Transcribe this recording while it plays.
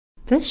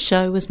This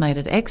show was made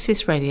at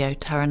Access Radio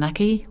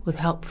Taranaki with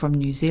help from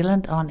New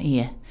Zealand On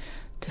Air.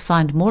 To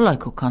find more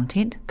local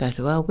content, go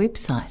to our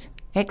website,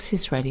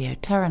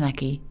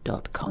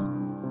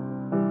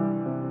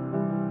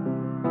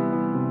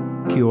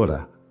 accessradiotaranaki.com. Kia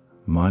ora,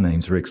 my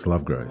name's Rex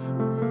Lovegrove,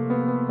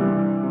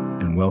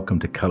 and welcome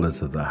to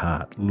Colours of the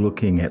Heart,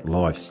 looking at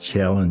life's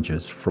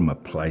challenges from a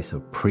place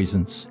of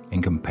presence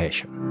and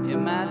compassion.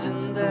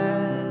 Imagine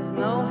there's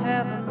no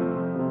heaven.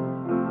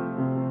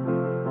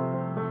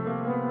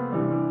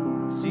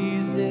 It's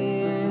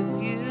easy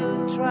if you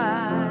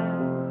try.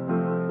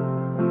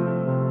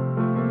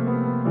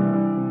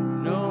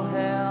 No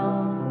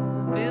hell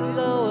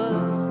below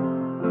us.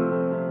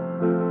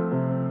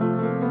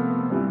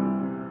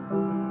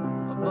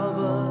 Above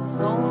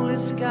us only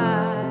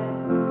sky.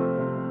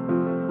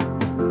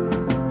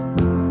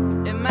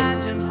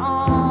 Imagine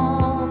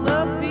all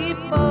the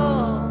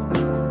people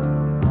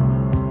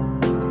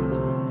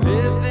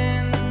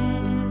living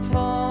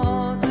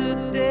for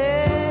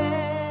today.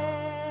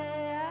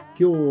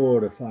 Kia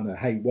ora whānau.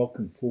 Hey,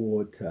 welcome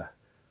forward to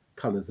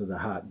Colours of the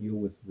Heart. You're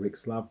with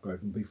Rex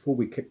Lovegrove, and before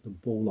we kick the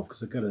ball off,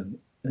 because I've got an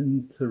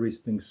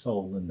interesting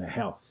soul in the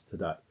house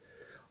today,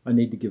 I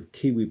need to give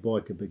Kiwi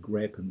Bike a big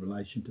rap in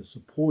relation to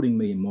supporting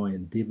me in my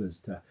endeavours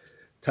to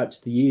touch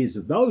the ears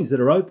of those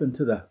that are open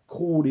to the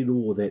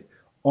kōrero that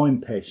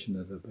I'm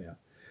passionate about.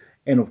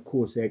 And of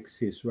course,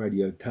 Access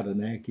Radio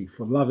Taranaki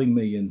for loving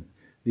me in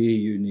their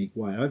unique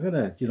way. I've got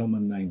a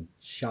gentleman named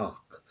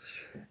Shark,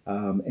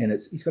 and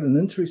he's got an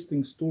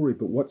interesting story,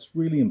 but what's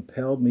really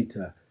impelled me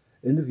to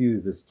interview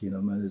this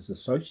gentleman is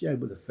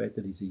associated with the fact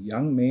that he's a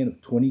young man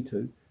of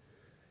 22,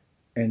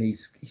 and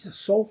he's a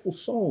soulful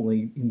soul,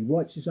 and he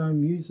writes his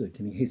own music,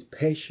 and he has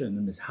passion,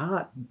 and his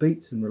heart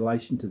beats in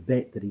relation to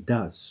that he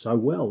does so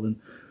well. And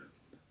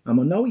I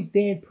know his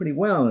dad pretty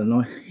well,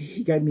 and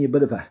he gave me a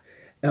bit of a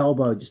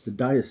elbow just a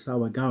day or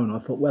so ago, and I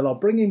thought, well, I'll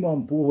bring him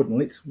on board and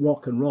let's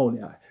rock and roll.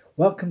 Now,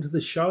 welcome to the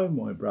show,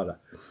 my brother.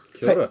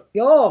 Kia ora. Hey,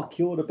 oh,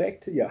 kia ora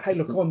back to you. Hey,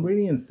 look, I'm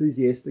really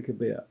enthusiastic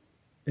about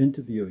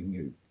interviewing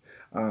you.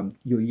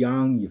 You're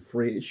young, you're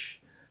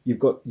fresh, you've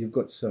got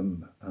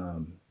some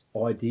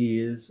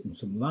ideas and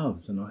some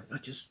loves, and I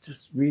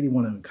just really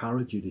want to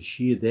encourage you to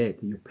share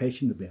that you're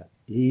passionate about,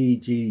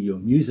 e.g. your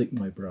music,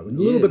 my bro, and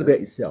a little bit about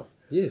yourself.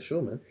 Yeah,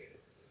 sure, man.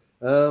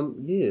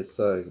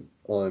 So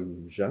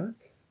I'm Jacques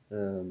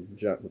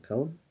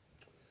McCullum,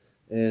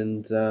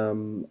 and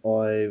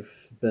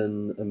I've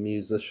been a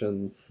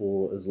musician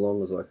for as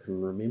long as I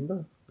can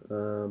remember,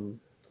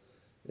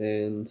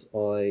 and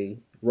I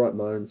write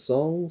my own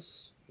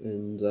songs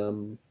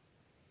and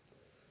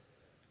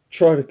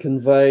try to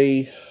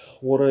convey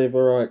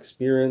whatever I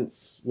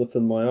experience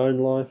within my own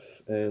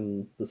life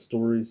and the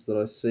stories that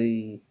I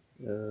see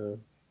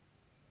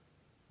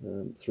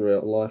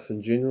throughout life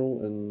in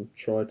general, and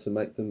try to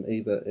make them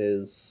either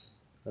as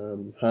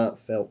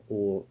heartfelt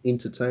or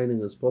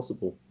entertaining as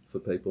possible for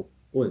people,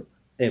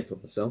 and for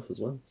myself as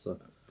well. So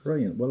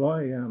Brilliant.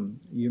 Well,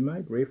 you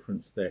made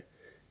reference that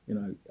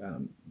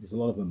there's a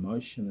lot of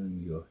emotion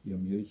in your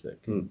music.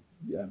 And,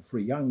 for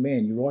a young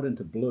man, you're right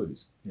into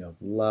blues.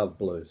 love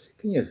blues.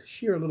 Can you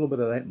share a little bit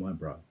of that, my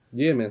bro?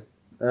 Yeah, man.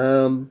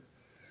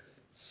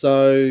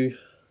 So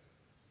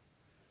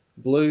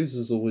blues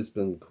has always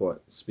been quite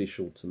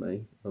special to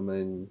me. I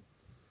mean,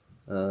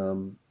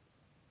 when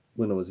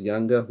I was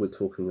younger, we're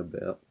talking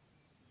about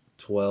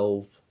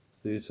 12,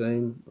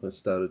 13, I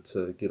started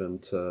to get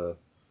into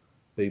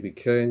B.B.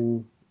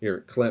 King,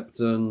 Eric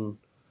Clapton,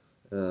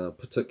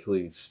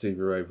 particularly Stevie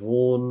Ray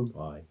Vaughan.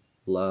 Aye.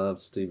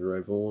 Love Stevie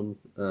Ray Vaughan.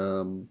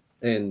 And,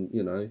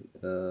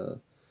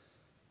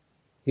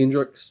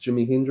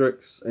 Jimi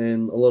Hendrix,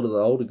 and a lot of the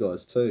older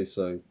guys too.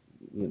 So,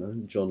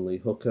 John Lee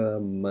Hooker,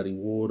 Muddy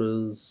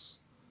Waters,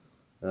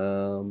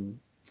 T-Bone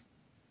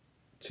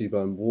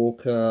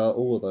Walker,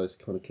 all of those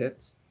kind of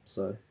cats.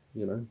 So,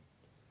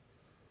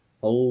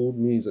 old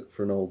music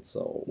for an old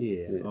soul.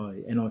 Yeah.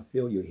 I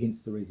feel you,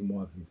 hence the reason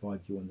why I've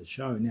invited you on the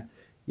show. Now,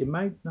 you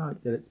made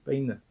note that it's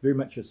been very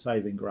much a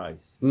saving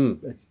grace.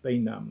 It's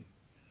been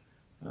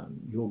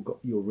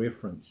your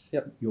reference,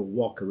 Yep. your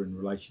walker in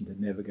relation to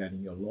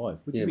navigating your life.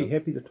 Would you be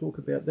happy to talk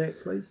about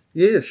that, please?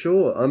 Yeah,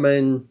 sure. I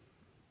mean,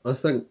 I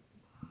think,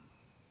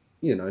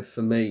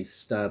 for me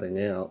starting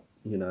out,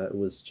 it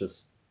was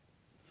just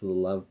for the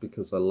love,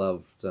 because I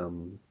loved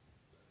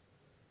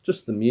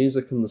just the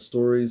music and the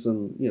stories,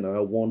 and, I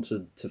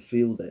wanted to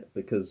feel that,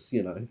 because,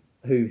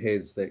 who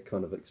has that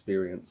kind of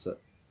experience at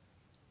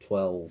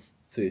 12,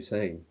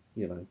 13?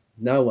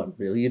 No one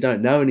really. You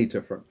don't know any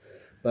different.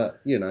 But,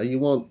 you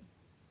want,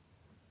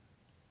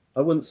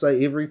 I wouldn't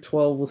say every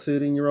 12 or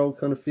 13-year-old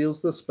kind of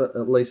feels this, but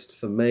at least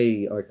for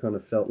me, I kind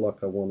of felt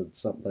like I wanted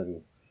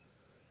something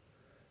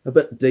a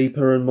bit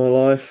deeper in my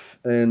life.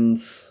 And,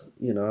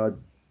 I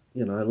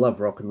love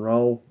rock and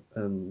roll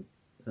and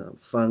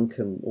funk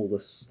and all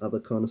this other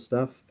kind of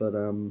stuff. But,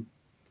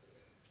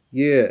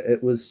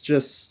 it was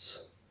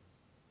just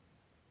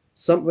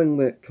something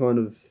that kind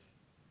of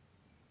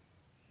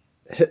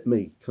hit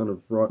me kind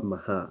of right in my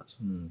heart.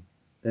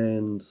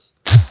 And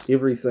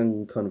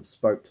everything kind of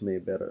spoke to me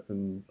about it.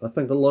 And I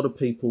think a lot of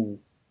people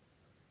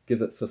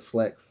give it for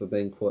flack for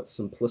being quite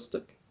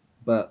simplistic,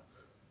 but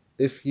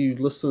if you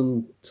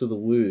listen to the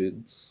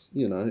words,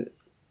 you know,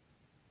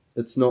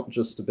 it's not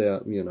just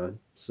about, you know,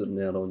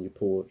 sitting out on your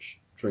porch,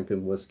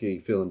 drinking whiskey,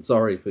 feeling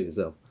sorry for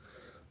yourself,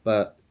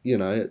 but, you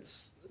know,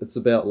 it's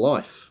about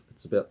life.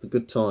 It's about the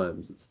good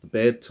times, it's the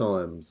bad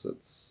times,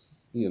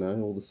 it's, you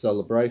know, all the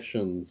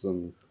celebrations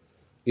and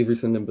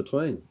everything in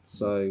between.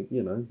 So,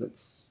 you know,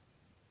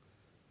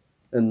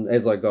 and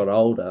as I got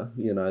older,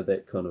 you know,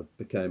 that kind of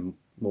became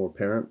more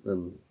apparent.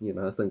 And, you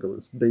know, I think it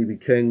was B.B.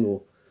 King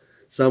or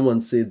someone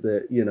said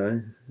that, you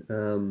know,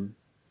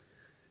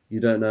 you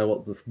don't know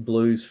what the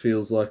blues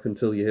feels like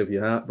until you have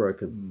your heart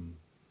broken.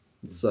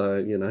 So,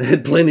 you know, I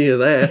had plenty of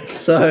that.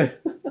 So,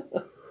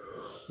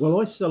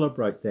 Well, I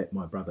celebrate that,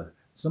 my brother,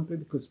 simply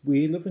because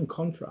we live in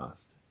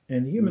contrast.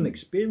 And human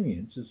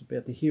experience is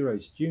about the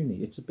hero's journey.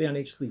 It's about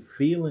actually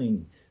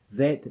feeling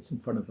that's in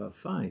front of our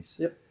face.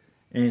 Yep.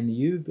 And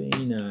you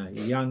being a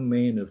young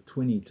man of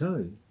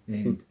 22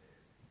 and,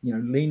 you know,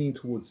 leaning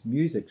towards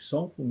music,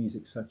 soulful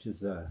music such as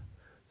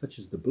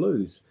the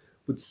blues,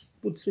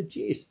 would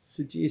suggest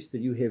that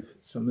you have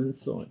some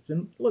insights.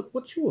 And look,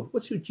 what's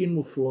your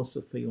general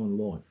philosophy on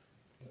life?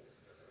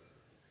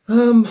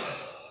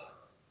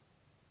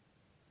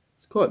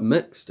 it's quite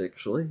mixed,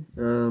 actually.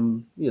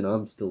 You know,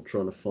 I'm still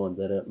trying to find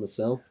that out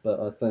myself, but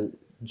I think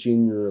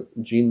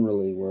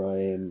generally where I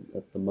am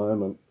at the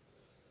moment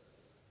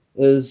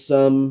is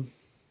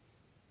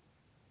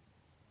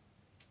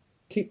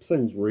keep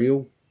things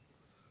real.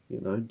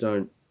 You know,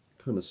 don't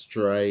kind of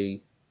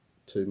stray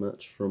too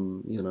much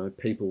from, you know,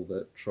 people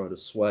that try to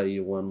sway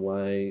you one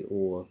way,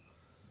 or,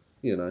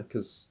 you know,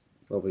 because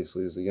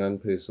obviously as a young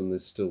person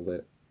there's still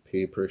that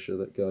peer pressure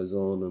that goes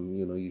on, and,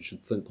 you know, you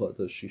should think like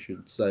this, you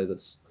should say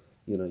this,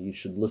 you know, you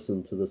should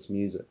listen to this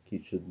music,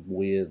 you should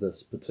wear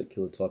this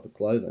particular type of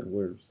clothing,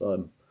 whereas I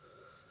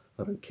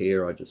don't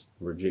care, I just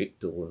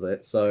reject all of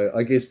that. So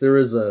I guess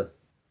there's a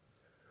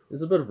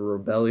bit of a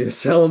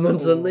rebellious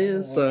element in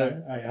there.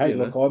 So hey,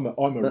 look, I'm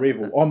a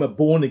rebel. I'm a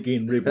born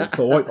again rebel.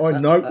 So I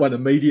note one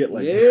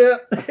immediately. Yeah.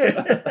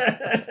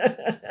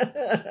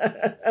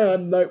 I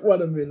note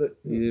one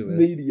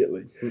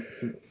immediately.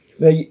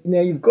 Yeah, Now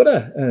you've got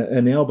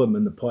an album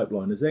in the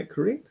pipeline. Is that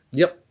correct?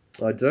 Yep,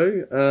 I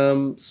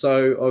do.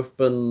 So I've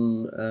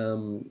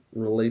been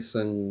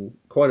releasing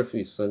quite a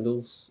few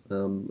singles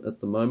at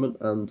the moment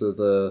under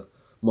the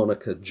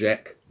moniker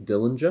Jack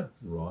Dillinger,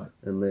 Right.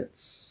 and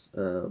that's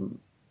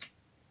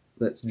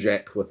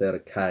Jack without a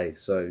K,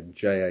 so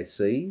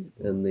J-A-C,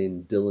 and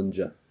then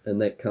Dillinger, and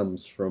that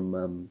comes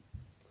from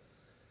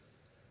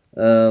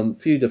a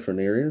few different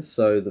areas.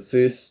 So the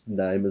first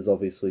name is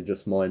obviously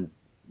just my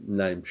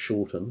name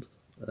shortened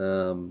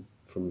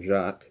from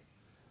Jacques,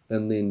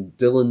 and then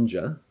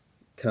Dillinger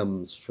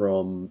comes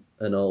from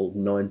an old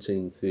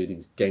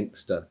 1930s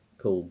gangster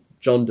called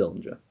John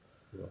Dillinger,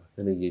 Right.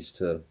 and he used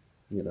to,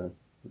 you know,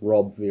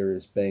 rob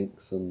various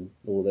banks and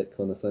all that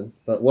kind of thing.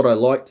 But what I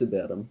liked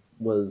about him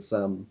was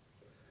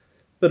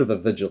bit of a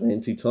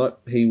vigilante type.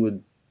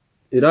 He'd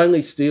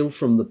only steal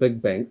from the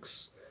big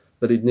banks,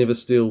 but he'd never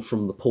steal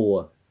from the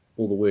poor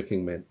or the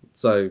working man.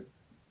 So,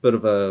 bit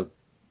of a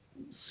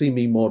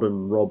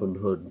semi-modern Robin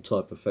Hood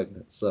type of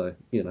figure. So,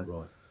 you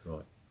know,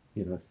 Right.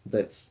 you know,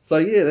 that's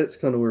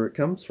kind of where it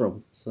comes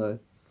from. So,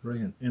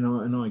 Brilliant.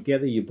 And I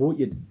gather you brought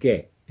your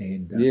gat,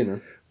 and you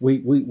know,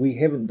 we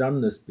haven't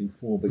done this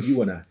before, but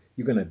you're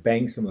gonna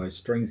bang some of those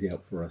strings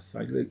out for us. So,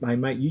 hey,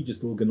 mate, you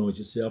just organise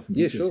yourself and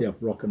get yourself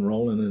rock and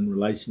rolling in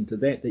relation to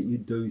that you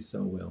do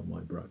so well,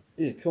 my bro.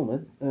 yeah, cool,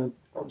 man.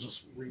 I'll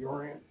just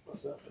reorient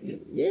myself here.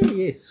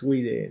 Yeah,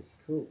 sweet as.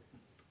 Cool.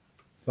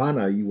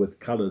 Whānau, you with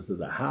colours of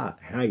the heart.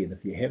 Hey, and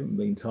if you haven't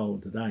been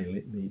told today,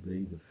 let me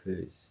be the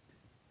first.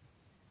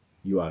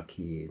 You are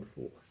cared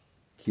for.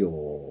 Kia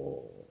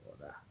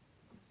ora.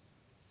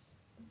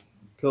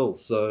 Cool.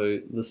 So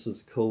this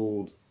is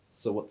called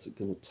So What's It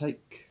Gonna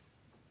Take?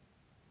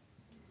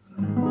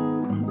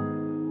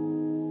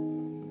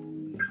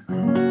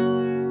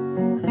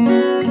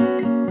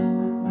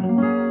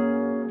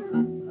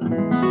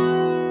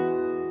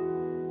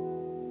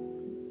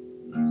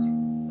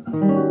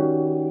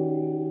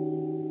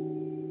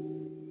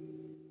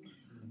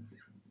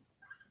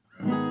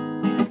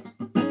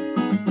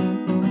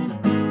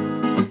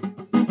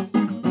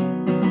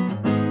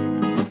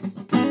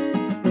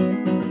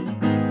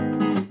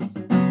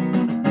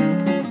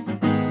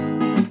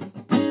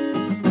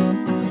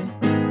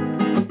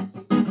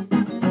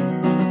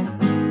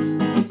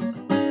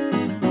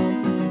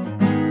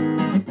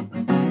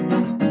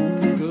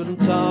 Couldn't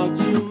talk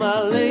to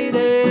my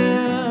lady,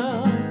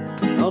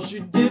 all she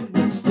did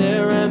was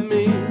stare at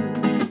me,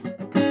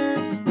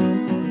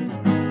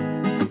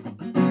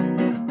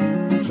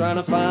 trying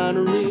to find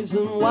a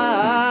reason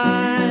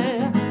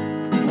why,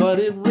 what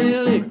it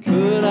really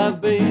could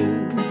have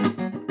been.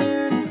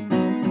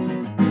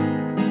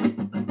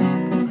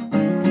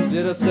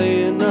 Did I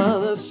say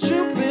another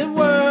stupid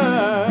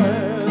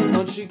word,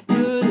 one she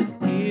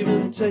couldn't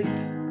even take?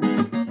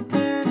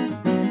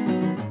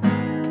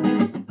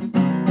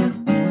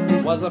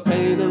 Was I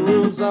painting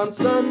rooms on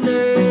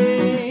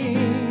Sunday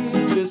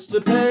just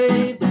to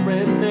pay the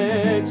rent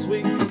next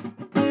week?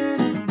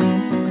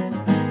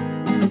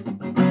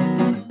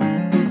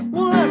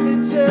 Well, I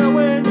can tell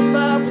when you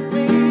fight with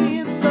me.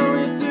 It's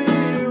only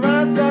through your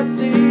eyes I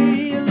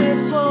see. Your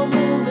lips won't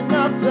move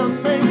enough to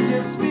make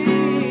you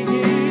speak.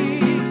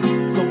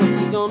 So what's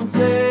it gonna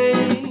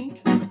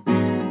take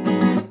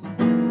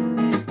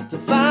to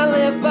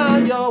finally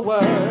find your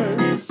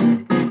words?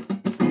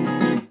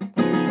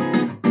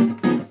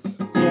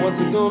 So what's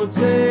it gonna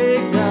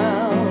take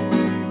now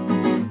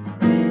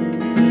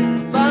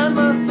to find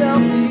myself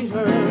be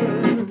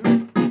heard?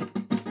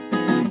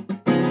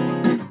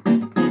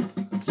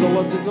 So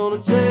what's it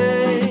gonna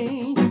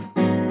take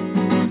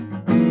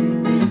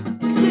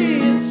to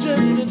see it's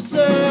just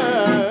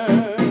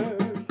absurd?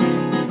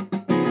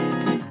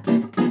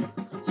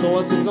 So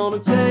what's it gonna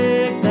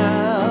take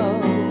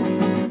now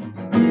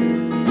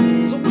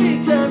so we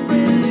can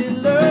really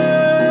learn?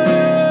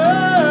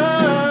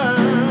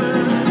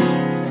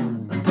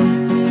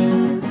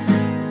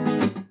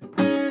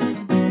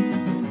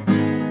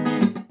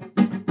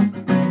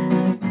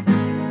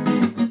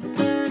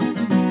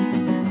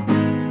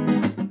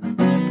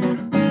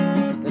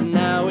 And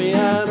now we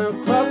at a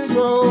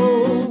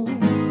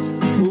crossroads.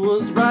 Who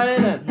was right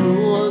and who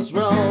was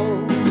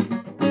wrong?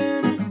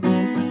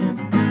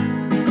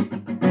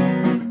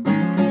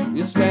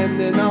 You're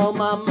spending all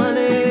my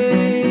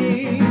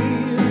money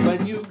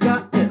when you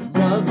got that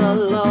mother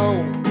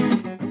loan.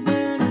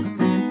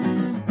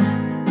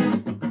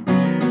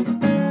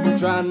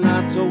 Try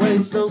not to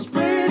waste those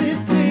pretty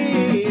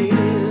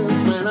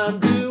tears when I'm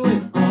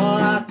doing all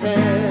I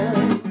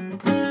can.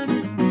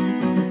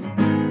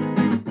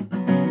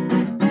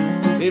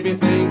 If you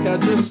think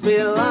I'd just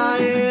be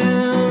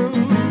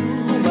lying,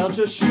 well,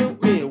 just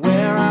shoot me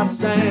where I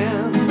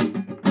stand.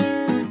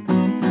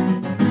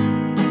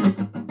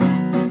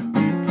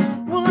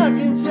 Well, I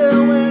can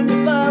tell when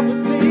you fight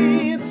with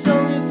me. It's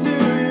only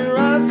through your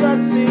eyes I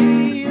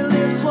see. Your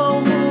lips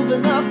won't move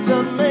enough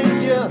to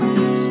make you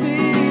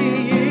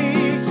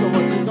speak. So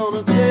what's it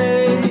gonna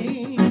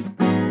take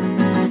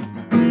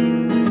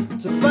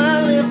to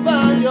finally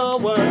find your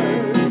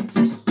words?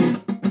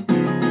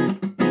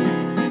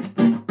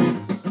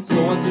 So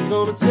what's it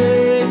gonna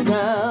take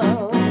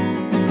now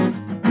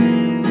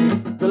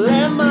to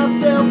let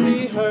myself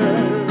be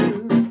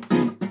heard?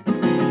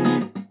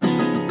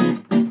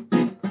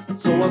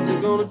 So what's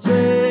it gonna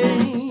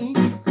take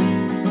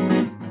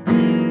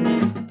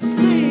to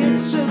see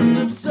it's just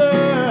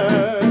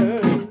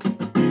absurd?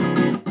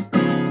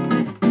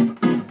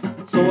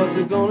 So what's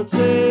it gonna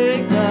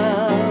take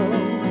now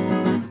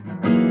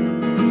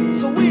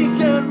so we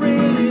can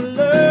really learn?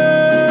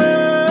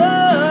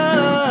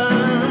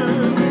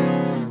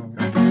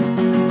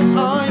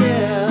 Oh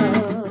yeah.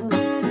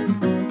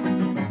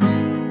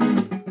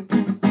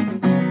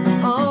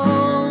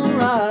 All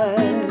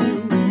right.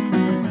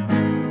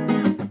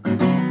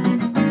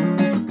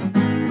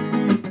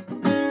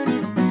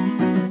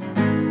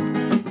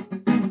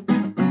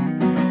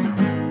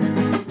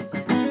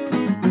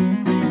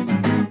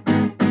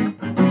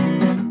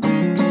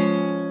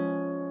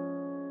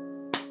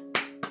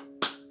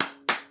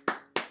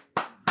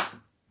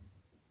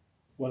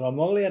 Well, I'm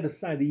not allowed to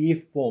say the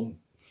F-bomb.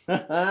 I'm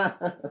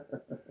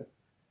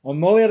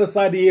not allowed to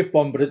say the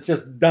F-bomb, but it's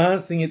just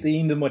dancing at the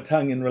end of my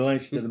tongue in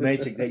relation to the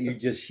magic that you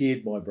just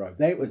shared, my bro.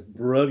 That was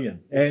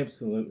brilliant.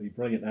 Absolutely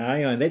brilliant.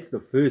 And that's the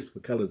first for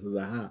Colours of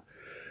the Heart.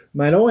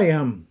 Mate,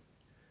 it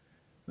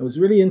was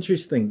really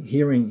interesting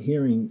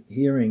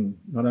hearing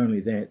not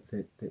only that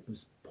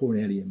was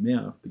pouring out of your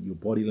mouth, but your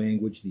body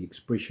language, the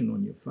expression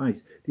on your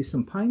face. There's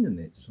some pain in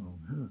that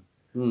song,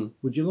 huh?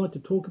 Would you like to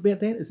talk about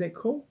that? Is that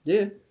cool?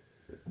 Yeah.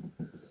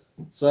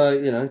 So,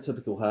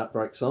 typical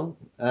heartbreak song.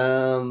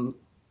 Kind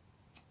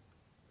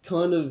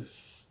of,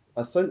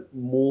 I think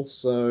more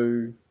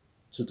so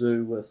to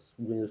do with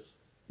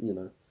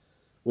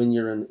when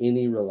you're in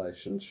any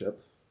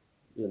relationship,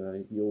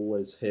 you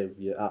always have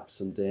your ups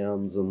and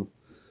downs,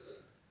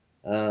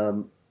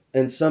 and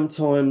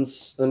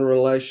sometimes in a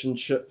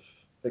relationship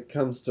it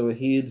comes to a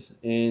head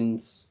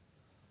and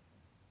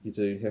you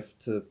do have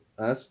to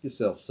ask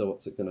yourself, so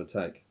what's it going to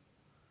take,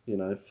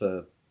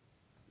 for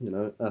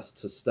us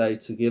to stay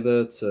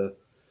together, to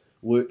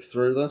work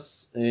through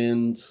this.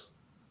 And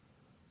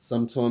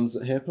sometimes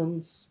it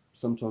happens,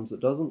 sometimes it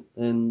doesn't,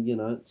 and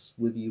it's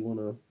whether you want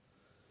to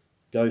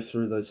go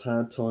through those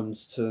hard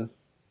times to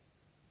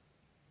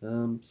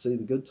see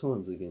the good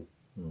times again.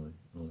 Right.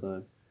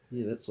 So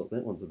yeah, that's what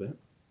that one's about.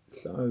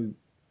 So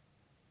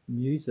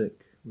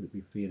music, would it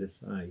be fair to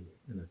say,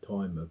 in a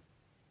time of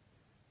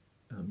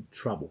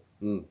trouble,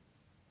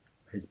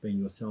 has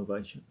been your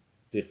salvation?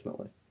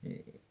 Definitely.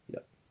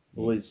 Yeah.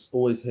 Always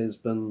has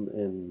been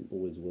and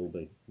always will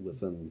be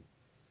within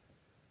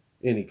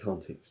any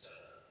context.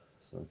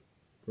 So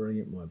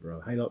Brilliant, my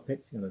bro. Hey, look,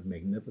 that sounded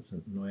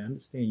magnificent, and I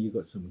understand you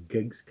got some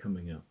gigs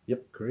coming up.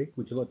 Yep. Correct?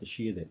 Would you like to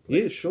share that,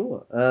 please? yeah,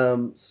 sure.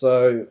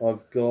 So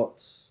I've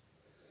got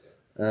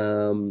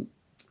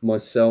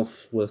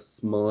myself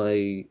with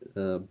my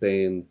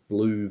band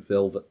Blue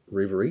Velvet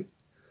Reverie.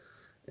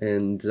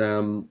 And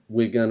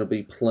we're going to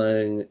be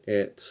playing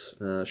at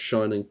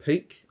Shining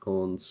Peak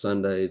on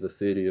Sunday the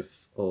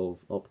 30th of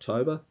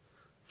October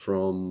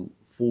from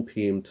 4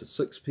 p.m. to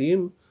 6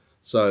 p.m.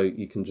 So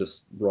you can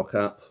just rock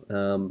up.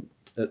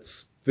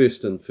 It's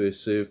first in,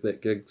 first serve,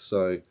 that gig.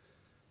 So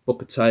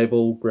book a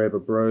table, grab a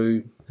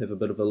brew, have a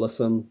bit of a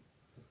listen.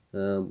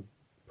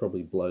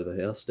 Probably blow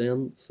the house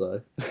down.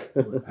 So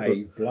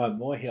Hey, blow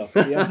my house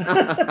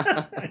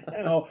down.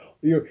 Oh,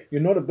 you're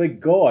not a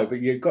big guy,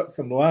 but you've got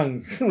some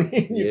lungs.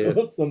 You've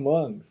got some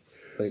lungs.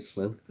 Thanks,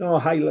 man. Oh,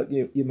 hey, look,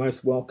 you're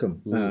most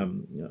welcome.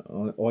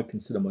 I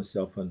consider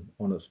myself an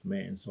honest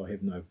man, so I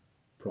have no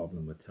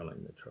problem with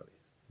telling the truth.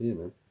 Yeah,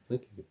 man.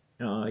 Thank you.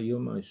 You're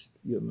most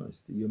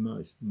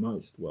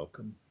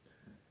welcome.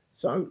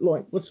 So,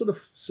 like, what sort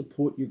of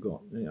support you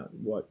got? You know,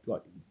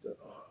 like,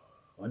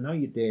 I know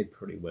your dad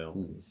pretty well.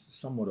 He's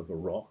somewhat of a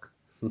rock,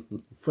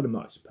 for the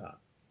most part.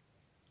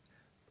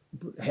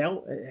 But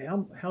how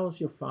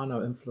has your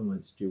whānau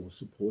influenced you or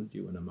supported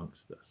you in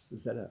amongst this?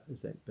 Has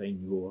that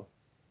been your?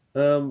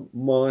 A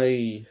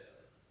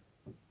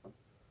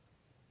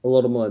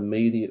lot of my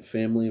immediate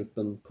family have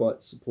been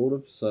quite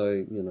supportive.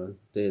 So,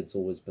 Dad's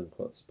always been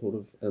quite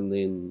supportive, and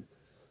then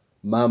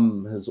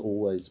Mum has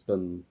always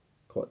been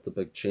quite the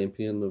big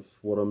champion of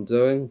what I'm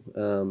doing.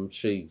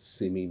 She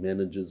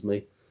semi-manages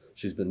me.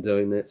 She's been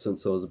doing that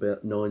since I was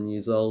about 9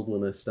 years old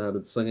when I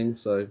started singing.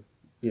 So,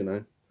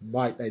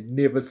 Mate, they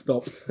never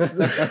stop.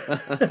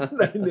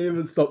 They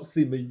never stop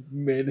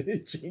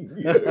semi-managing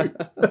you.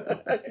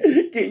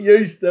 Get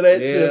used to that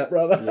shit,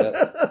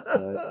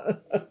 brother.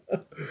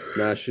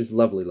 No, she's a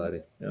lovely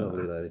lady.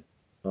 Lovely lady.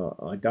 Oh,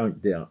 I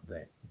don't doubt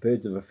that.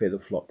 Birds of a feather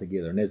flock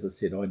together. And as I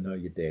said, I know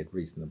your dad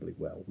reasonably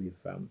well. We've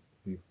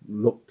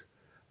looked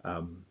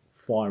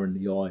fire in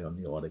the eye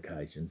on the odd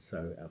occasion.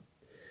 So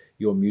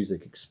your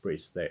music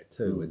expressed that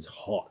too. It's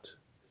hot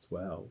as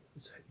well.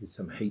 There's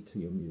some heat to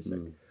your music.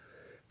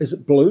 Is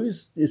it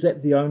blues? Is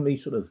that the only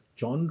sort of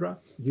genre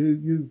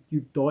you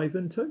dive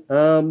into?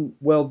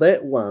 Well,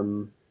 that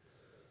one,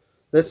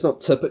 that's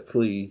not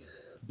typically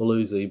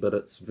bluesy, but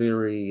it's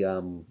very,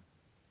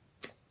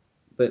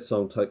 that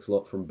song takes a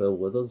lot from Bill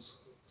Withers.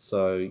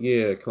 So,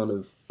 yeah, kind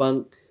of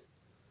funk,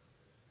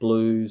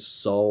 blues,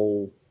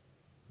 soul,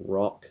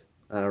 rock,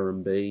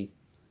 R&B,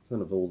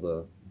 kind of all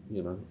the,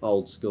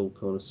 old school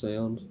kind of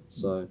sound.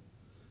 So,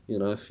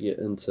 if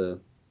you're into,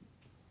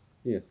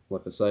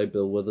 like I say,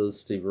 Bill Withers,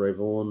 Stevie Ray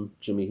Vaughan,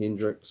 Jimi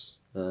Hendrix,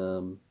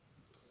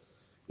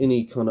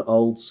 any kind of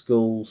old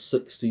school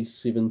 60s,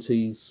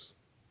 70s,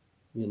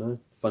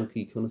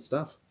 funky kind of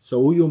stuff. So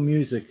all your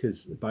music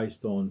is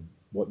based on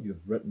what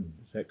you've written,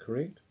 is that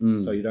correct?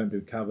 So you don't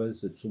do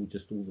covers, it's all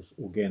this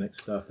organic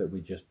stuff that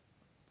you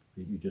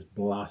just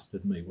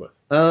blasted me with.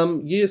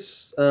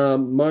 Yes,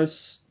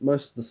 most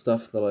of the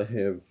stuff that I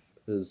have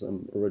is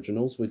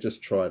originals. We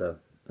just try to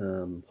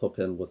hook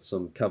in with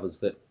some covers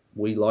that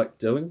we like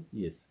doing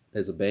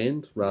as a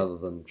band, rather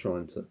than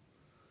trying to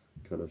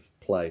kind of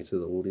play to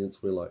the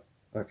audience. We're like,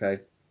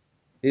 okay,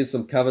 here's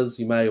some covers,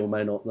 you may or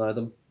may not know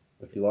them.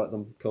 If you like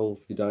them, cool.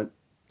 If you don't,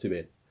 too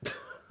bad.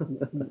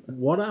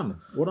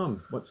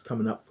 What's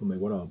coming up for me,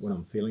 what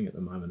I'm feeling at the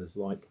moment is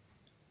like,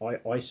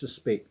 I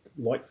suspect,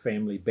 like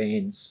family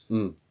bands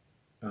can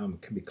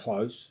be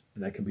close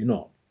and they can be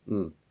not.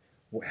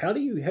 Well, how do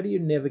you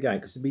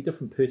navigate? Because there'd be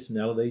different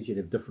personalities, you'd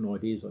have different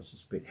ideas, I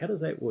suspect. How does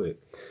that work?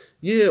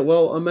 Yeah,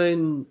 well, I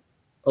mean,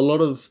 a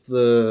lot of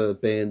the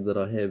band that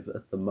I have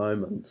at the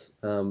moment,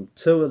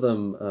 two of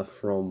them are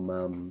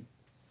from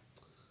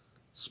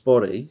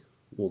Spotty.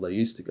 Well, they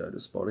used to go to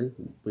Spotty.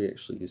 We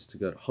actually used to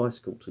go to high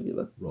school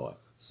together. Right.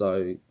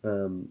 So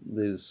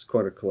there's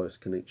quite a close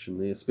connection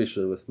there,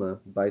 especially with my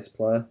bass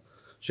player.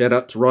 Shout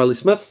out to Riley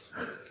Smith.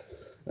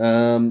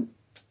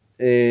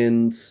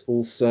 And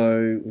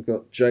also we've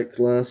got Jake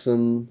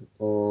Larson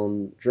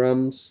on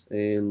drums,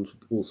 and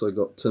also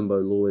got Timbo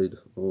Lloyd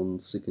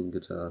on second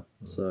guitar.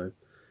 So,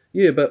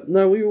 yeah, but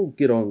no, we all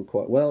get on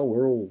quite well.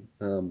 We're all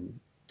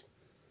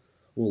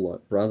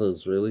like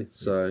brothers, really.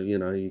 So, you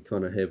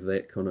kind of have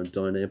that kind of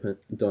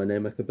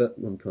dynamic a bit.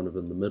 I'm kind of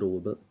in the middle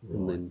a bit. Right.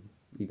 And then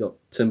you got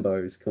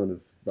Timbo, who's kind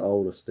of the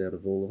oldest out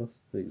of all of us.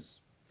 He's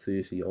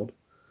 30 odd.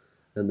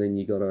 And then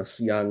you got us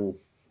young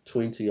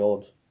 20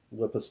 odd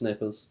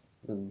whippersnappers.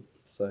 And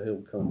so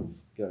he'll kind of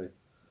go,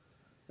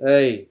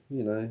 hey,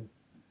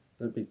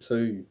 don't be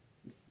too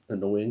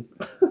annoying.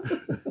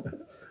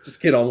 Just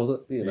get on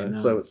with it,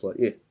 No. So it's like,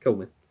 yeah, cool,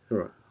 man. All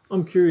right.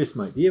 I'm curious,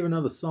 mate. Do you have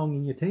another song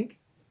in your tank?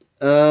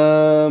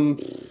 Oh,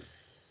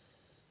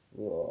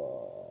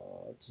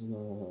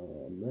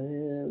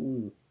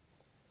 man.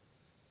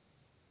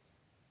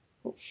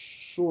 Not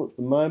sure at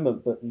the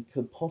moment, but you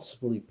could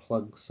possibly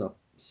plug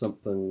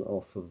something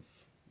off of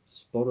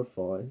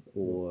Spotify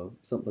or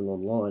something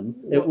online.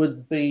 It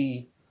would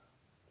be,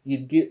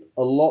 you'd get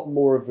a lot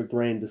more of a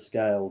grander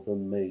scale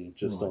than me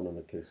just on an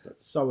acoustic.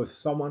 So if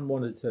someone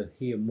wanted to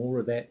hear more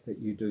of that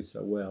you do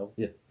so well,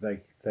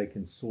 they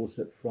can source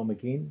it from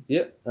again?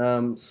 Yep.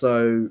 I'm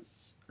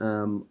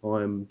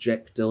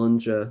Jack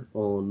Dillinger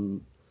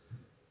on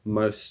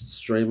most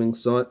streaming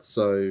sites.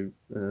 So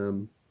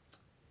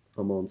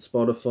I'm on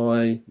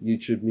Spotify,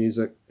 YouTube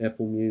Music,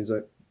 Apple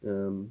Music,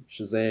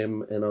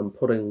 Shazam, and I'm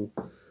putting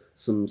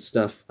some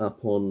stuff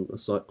up on a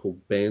site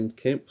called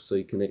Bandcamp, so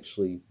you can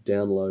actually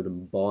download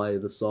and buy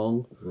the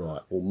song,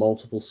 Right. or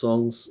multiple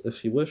songs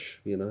if you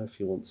wish. You know, if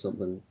you want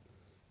something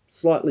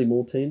slightly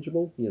more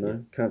tangible, you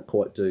know, can't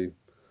quite do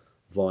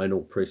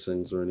vinyl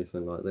pressings or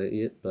anything like that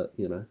yet, but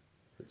you know,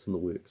 it's in the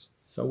works.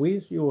 So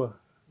where's your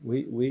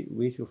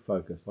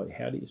focus? Like,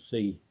 where do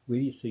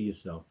you see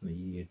yourself in a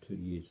year, 2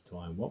 years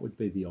time? What would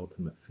be the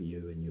ultimate for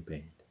you and your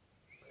band?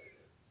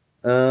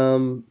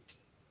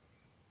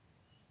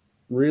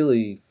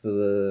 Really, for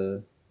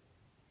the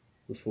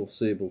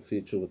foreseeable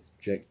future with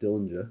Jack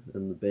Dillinger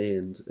and the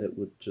band, it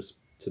would just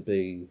to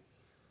be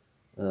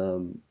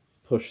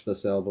push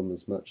this album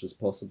as much as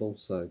possible.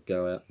 So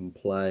go out and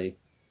play,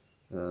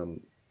 you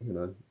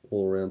know,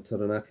 all around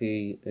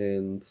Taranaki,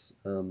 and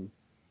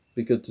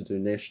be good to do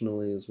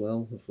nationally as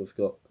well if we've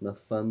got enough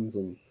funds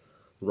and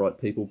the right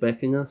people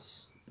backing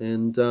us,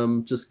 and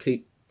just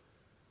keep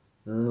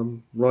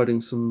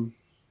writing some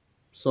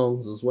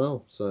songs as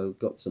well. So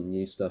got some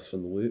new stuff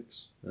in the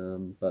works,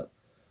 but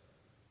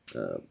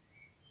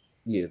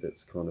yeah,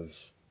 that's kind of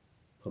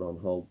put on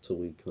hold till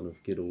we kind of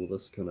get all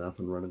this kind of up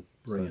and running.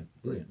 Brilliant,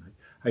 So, brilliant.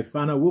 Hey,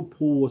 whānau, we'll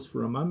pause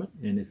for a moment,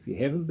 and if you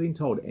haven't been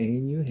told,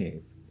 and you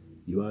have,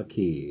 you are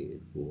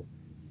cared for.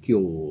 Kia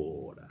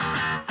ora.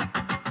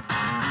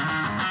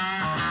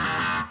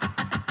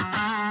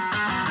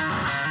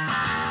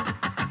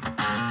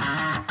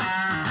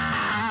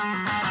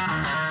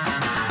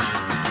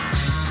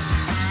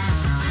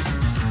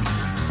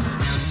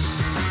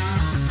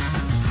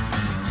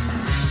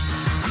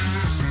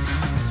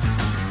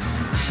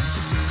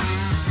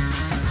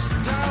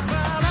 Dark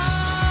brown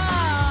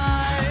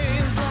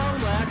eyes, long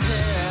black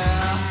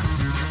hair,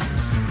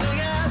 big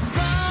ass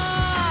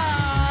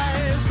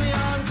thighs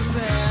beyond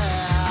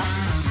compare.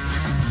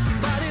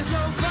 Body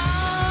so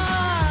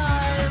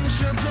fine,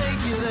 she'll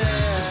take you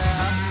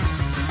there.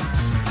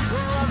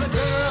 Well, other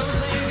girls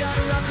ain't got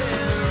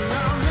nothing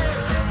on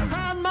this.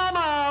 Hot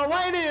mama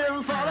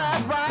waiting for that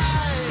ride.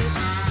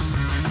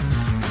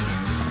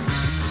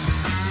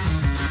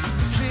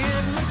 She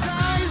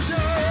hypnotizes,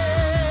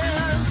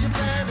 you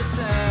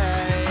fantasize.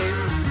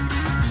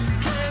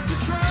 Can't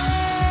control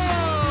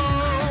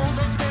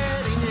those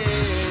petty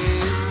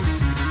needs.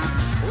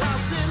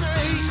 Lost in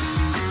hate,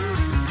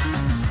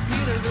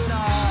 heat of it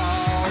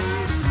all.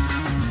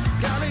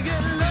 Gotta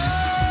get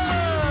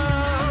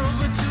love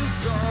with two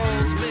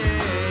souls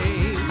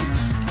made.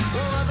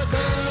 Well, other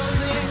girls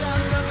ain't got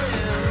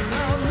nothing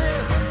on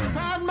this.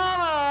 Hot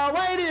mama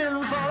waiting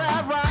for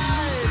that ride.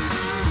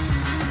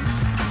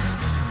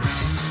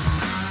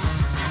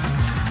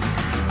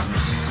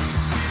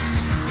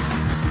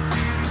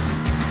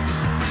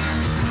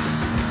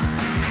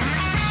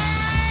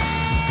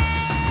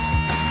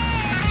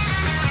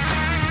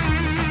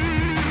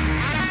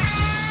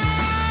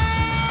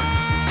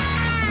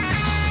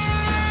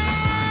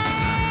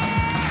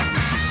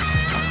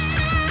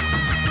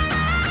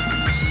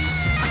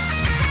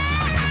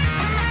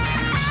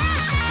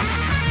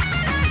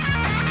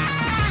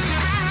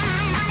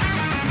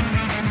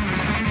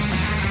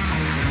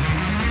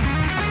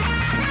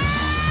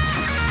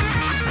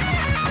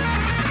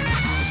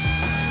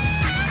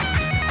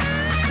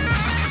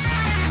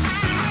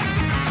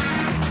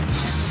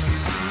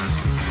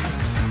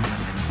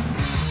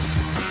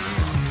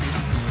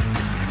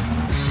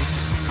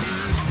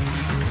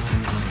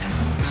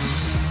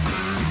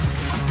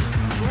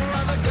 Well,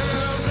 other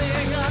girls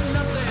ain't got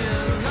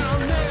nothing on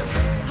this.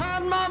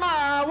 Hot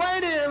mama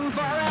waiting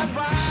for that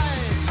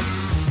ride.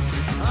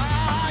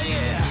 Oh,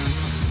 yeah.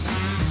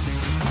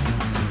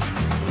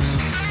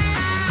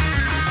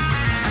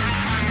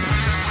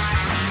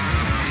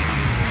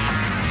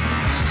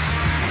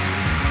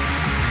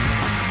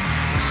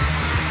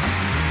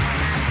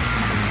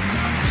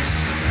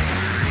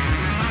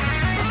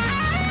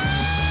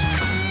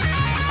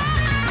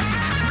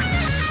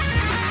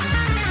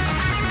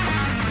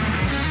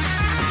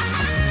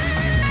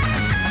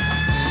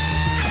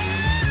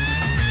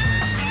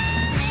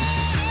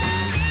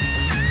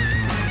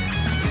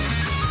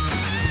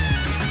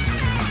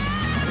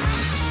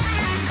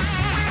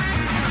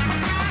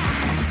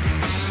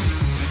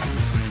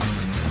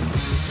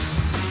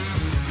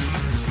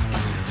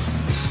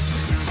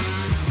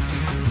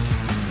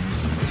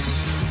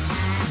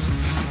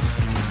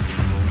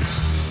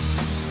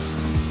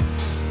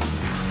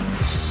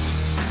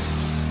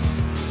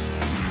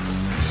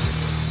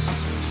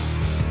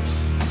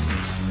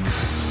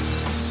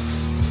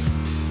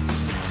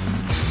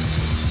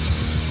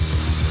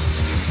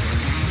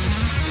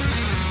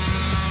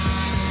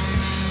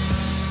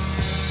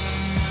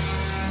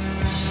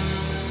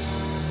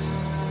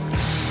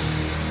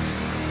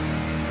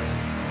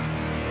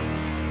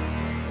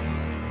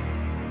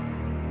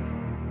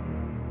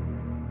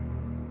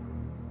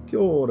 Kia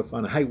ora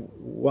whānau. Hey,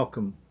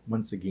 welcome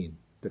once again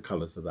to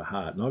Colours of the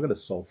Heart. And I've got a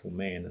soulful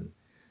man, and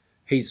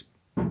he's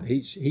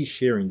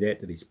sharing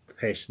that he's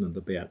passionate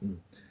about.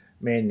 And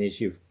man, as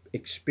you've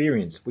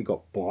experienced, we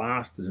got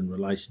blasted in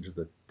relation to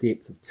the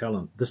depth of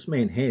talent this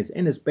man has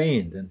and his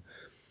band. And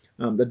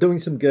they're doing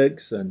some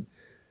gigs, and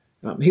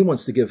he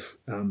wants to give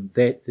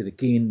that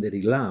again that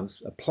he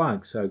loves a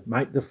plug. So,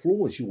 mate, the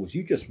floor is yours.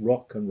 You just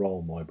rock and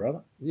roll, my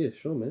brother. Yeah,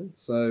 sure, man.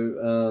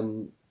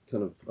 So,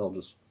 I'll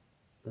just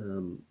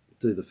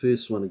do the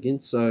first one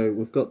again. So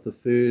we've got the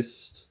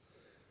first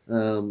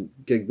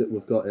gig that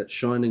we've got at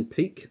Shining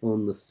Peak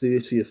on the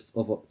 30th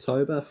of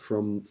October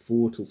from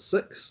 4 till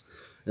 6.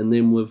 And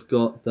then we've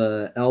got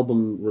the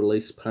album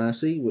release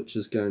party, which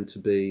is going to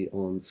be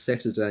on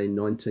Saturday,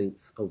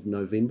 19th of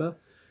November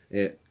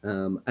at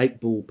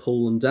 8 Ball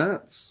Pool and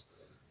Darts.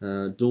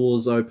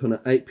 Doors open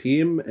at 8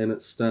 p.m. and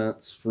it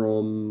starts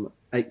from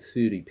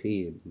 8:30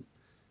 p.m.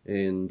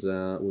 And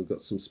we've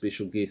got some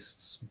special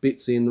guests,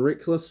 Betsy and the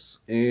Reckless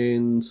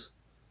and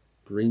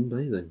Green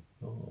Bathing.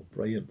 Oh,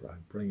 brilliant, bro,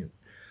 brilliant.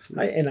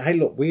 Hey, and hey,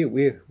 look,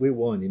 we're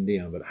winding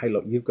down, but hey,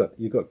 look, you've got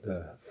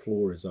the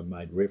floor, as I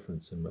made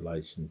reference in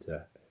relation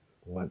to,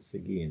 once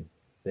again,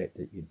 that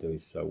you do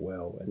so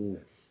well. And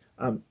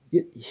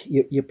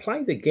you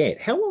play the Gat.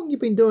 How long you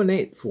been doing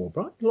that for,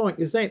 bro? Like,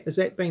 has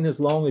that been as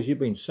long as you've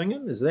been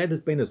singing? Has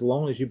that been as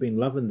long as you've been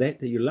loving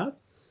that you love?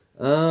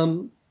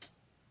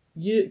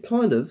 Yeah,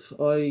 kind of.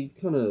 I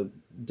kind of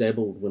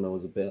dabbled when I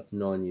was about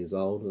 9 years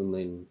old, and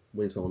then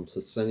went on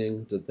to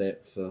singing. Did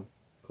that for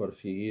quite a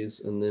few years,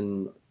 and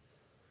then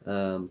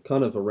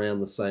kind of around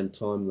the same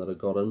time that I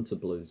got into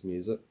blues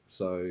music,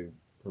 so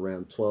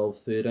around 12,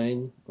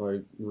 13,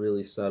 I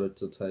really started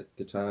to take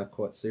guitar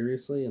quite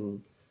seriously,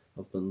 and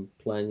I've been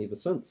playing ever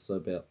since, so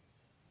about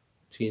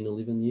 10,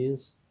 11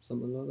 years,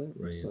 something like that.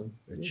 Brilliant.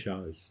 So, It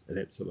shows. It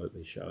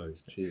absolutely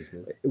shows. Cheers,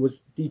 man.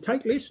 Do you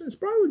take lessons,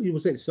 bro, or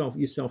was that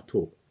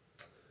self-taught?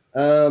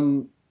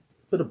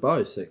 Bit of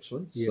both,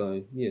 actually. Yeah.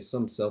 So, yeah,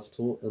 some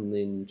self-taught, and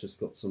then just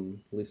got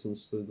some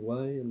lessons through the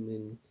way,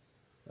 and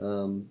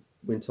then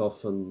went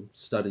off and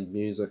studied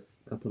music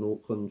up in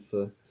Auckland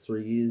for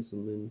 3 years,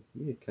 and then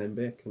came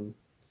back and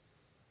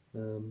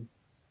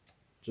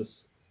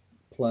just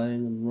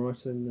playing and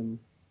writing and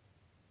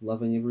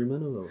loving every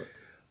minute of it.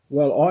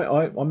 Well,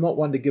 I'm not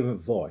one to give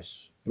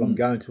advice, but I'm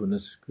going to in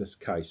this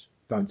case.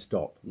 Don't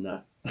stop.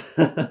 No.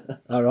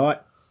 All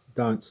right,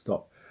 don't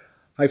stop.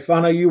 Hey,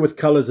 whānau, you with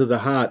Colours of the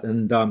Heart,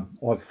 and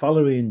I've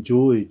thoroughly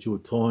enjoyed your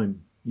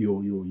time,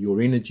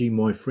 your energy,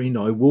 my friend.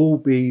 I will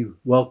be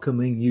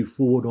welcoming you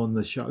forward on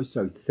the show,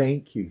 so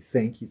thank you.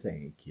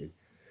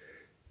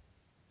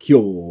 Kia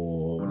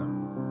ora.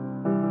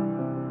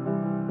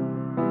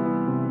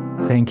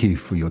 Thank you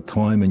for your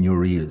time and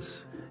your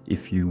ears.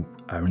 If you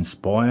are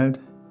inspired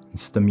and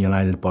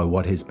stimulated by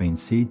what has been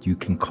said, you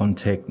can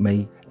contact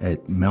me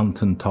at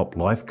Mountaintop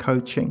Life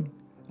Coaching,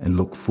 and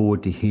look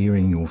forward to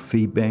hearing your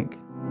feedback.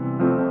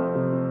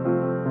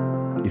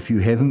 If you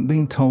haven't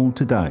been told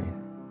today,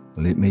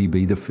 let me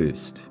be the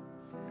first.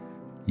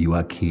 You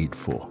are cared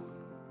for.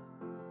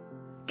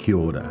 Kia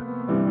ora.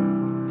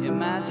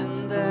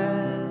 Imagine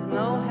there's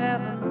no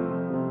heaven.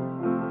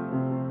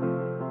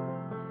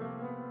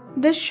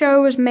 This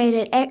show was made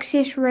at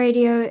Access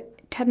Radio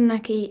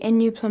Taranaki in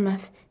New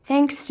Plymouth,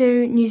 thanks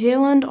to New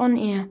Zealand On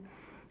Air.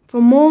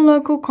 For more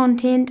local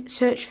content,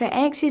 search for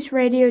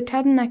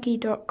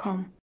accessradiotaranaki.com.